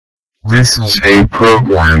This is a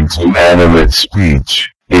program to animate speech.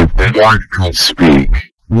 If the art could speak,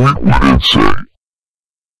 what would it say?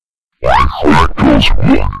 My fractals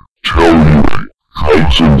would tell you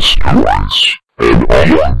 1,000 stories, and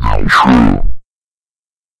all of them true.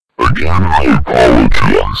 Again, I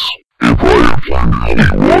apologize if I offend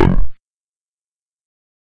anyone.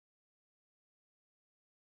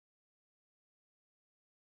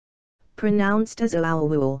 Pronounced as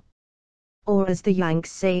OWW. Or as the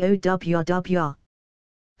Yanks say OWW.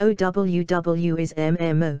 OWW is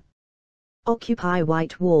MMO. Occupy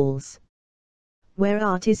white walls. Where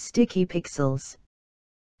art is sticky pixels.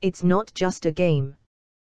 It's not just a game.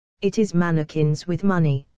 It is mannequins with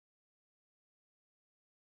money.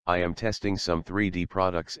 I am testing some 3D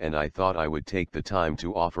products and I thought I would take the time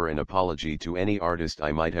to offer an apology to any artist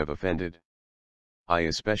I might have offended. I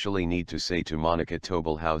especially need to say to Monica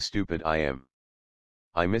Tobel how stupid I am.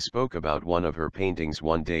 I misspoke about one of her paintings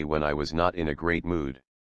one day when I was not in a great mood.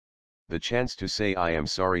 The chance to say I am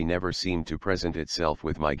sorry never seemed to present itself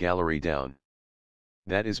with my gallery down.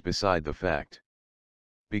 That is beside the fact.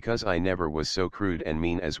 Because I never was so crude and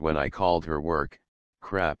mean as when I called her work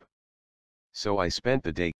crap. So I spent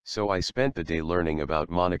the day learning about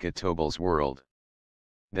Monica Tobel's world.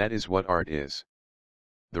 That is what art is.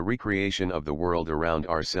 The recreation of the world around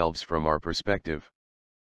ourselves from our perspective.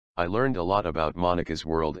 I learned a lot about Monica's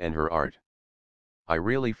world and her art. I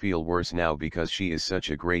really feel worse now because she is such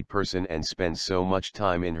a great person and spends so much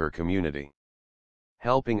time in her community,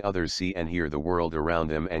 helping others see and hear the world around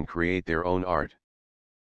them and create their own art.